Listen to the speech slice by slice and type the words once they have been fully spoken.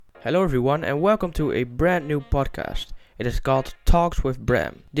Hello everyone and welcome to a brand new podcast. It is called Talks with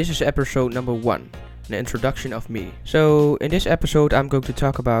Bram. This is episode number 1, an introduction of me. So in this episode I'm going to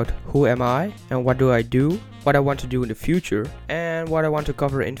talk about who am I and what do I do, what I want to do in the future, and what I want to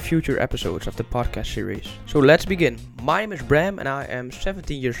cover in future episodes of the podcast series. So let's begin. My name is Bram and I am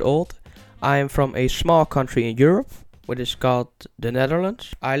 17 years old. I am from a small country in Europe, which is called the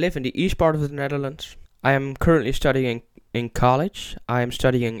Netherlands. I live in the east part of the Netherlands. I am currently studying in college. I am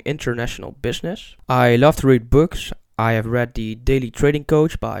studying international business. I love to read books. I have read The Daily Trading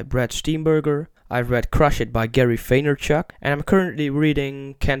Coach by Brad Steenberger. I've read Crush It by Gary Vaynerchuk. And I'm currently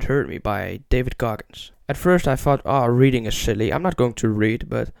reading Can't Hurt Me by David Goggins. At first I thought, reading is silly. I'm not going to read.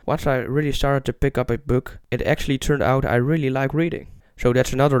 But once I really started to pick up a book, it actually turned out I really like reading. So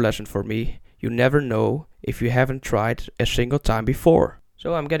that's another lesson for me. You never know if you haven't tried a single time before.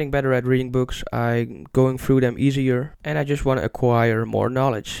 So I'm getting better at reading books, I'm going through them easier, and I just want to acquire more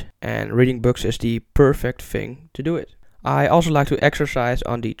knowledge. And reading books is the perfect thing to do it. I also like to exercise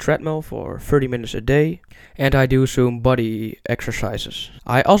on the treadmill for 30 minutes a day, and I do some body exercises.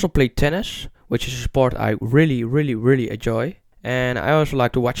 I also play tennis, which is a sport I really enjoy. And I also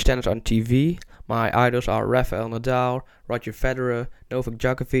like to watch tennis on TV. My idols are Rafael Nadal, Roger Federer, Novak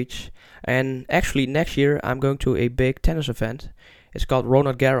Djokovic. And actually next year I'm going to a big tennis event. It's called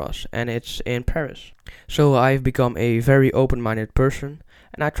Roland Garros and it's in Paris. So I've become a very open-minded person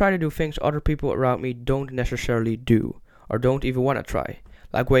and I try to do things other people around me don't necessarily do or don't even want to try.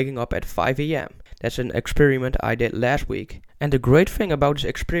 Like waking up at 5 a.m. That's an experiment I did last week. And the great thing about this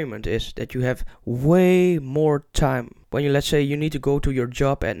experiment is that you have way more time. When let's say you need to go to your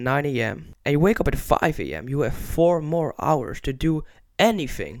job at 9 a.m. and you wake up at 5 a.m. you have 4 more hours to do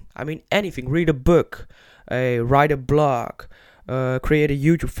anything. I mean anything. Read a book, write a blog, create a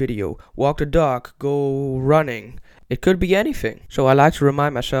YouTube video, walk the dog, go running. It could be anything. So I like to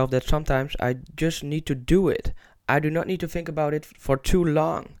remind myself that sometimes I just need to do it. I do not need to think about it for too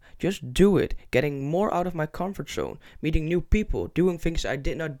long. Just do it. Getting more out of my comfort zone. Meeting new people. Doing things I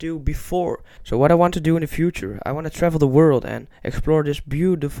did not do before. So what I want to do in the future. I want to travel the world and explore this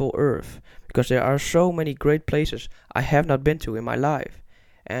beautiful earth. Because there are so many great places I have not been to in my life.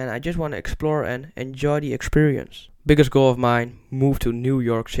 And I just want to explore and enjoy the experience. Biggest goal of mine, move to New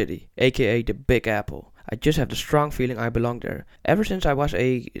York City, aka the Big Apple. I just have the strong feeling I belong there. Ever since I was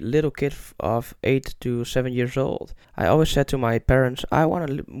a little kid of 8 to 7 years old, I always said to my parents, I want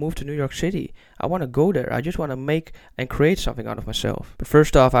to move to New York City. I want to go there. I just want to make and create something out of myself. But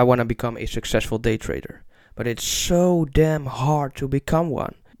first off, I want to become a successful day trader. But it's so damn hard to become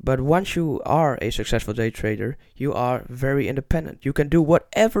one. But once you are a successful day trader, you are very independent. You can do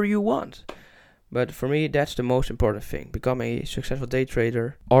whatever you want. But for me, that's the most important thing. Become a successful day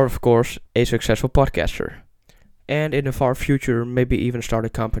trader or, of course, a successful podcaster. And in the far future, maybe even start a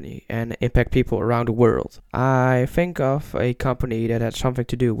company and impact people around the world. I think of a company that has something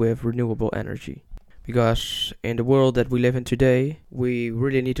to do with renewable energy. Because in the world that we live in today, we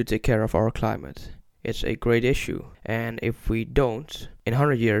really need to take care of our climate. It's a great issue. And if we don't, in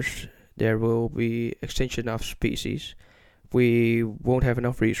 100 years, there will be extinction of species. We won't have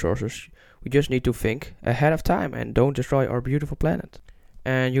enough resources. We just need to think ahead of time and don't destroy our beautiful planet.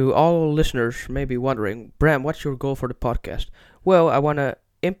 And you all listeners may be wondering, Bram, what's your goal for the podcast? Well, I want to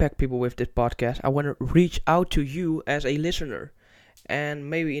impact people with this podcast. I want to reach out to you as a listener.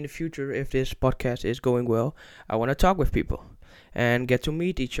 And maybe in the future, if this podcast is going well, I want to talk with people and get to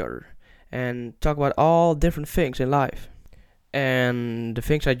meet each other and talk about all different things in life. And the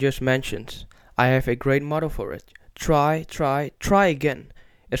things I just mentioned, I have a great motto for it. Try again.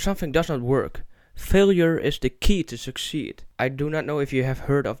 If something does not work, failure is the key to succeed. I do not know if you have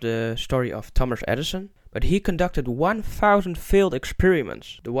heard of the story of Thomas Edison, but he conducted 1,000 failed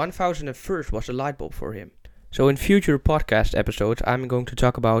experiments. The 1,001st was a light bulb for him. So in future podcast episodes, I'm going to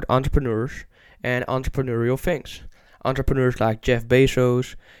talk about entrepreneurs and entrepreneurial things. Entrepreneurs like Jeff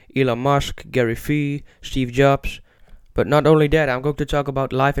Bezos, Elon Musk, Gary Vee, Steve Jobs. But not only that, I'm going to talk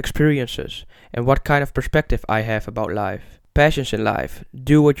about life experiences and what kind of perspective I have about life. Passions in life,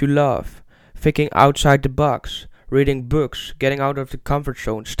 do what you love, thinking outside the box, reading books, getting out of the comfort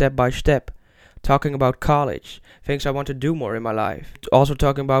zone step by step, talking about college, things I want to do more in my life. Also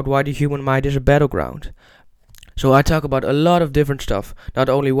talking about why the human mind is a battleground. So I talk about a lot of different stuff, not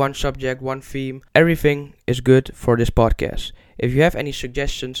only one subject, one theme. Everything is good for this podcast. If you have any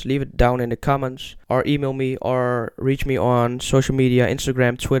suggestions, leave it down in the comments or email me or reach me on social media,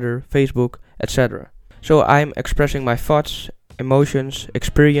 Instagram, Twitter, Facebook, etc. So I'm expressing my thoughts, emotions,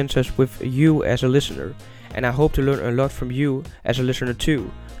 experiences with you as a listener. And I hope to learn a lot from you as a listener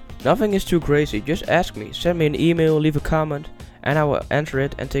too. Nothing is too crazy, just ask me, send me an email, leave a comment. and I will answer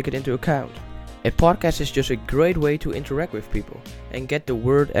it and take it into account. A podcast is just a great way to interact with people and get the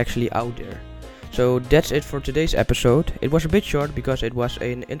word actually out there. So that's it for today's episode. It was a bit short because it was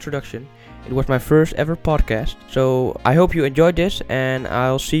an introduction. It was my first ever podcast. So I hope you enjoyed this and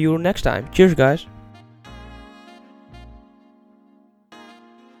I'll see you next time. Cheers guys.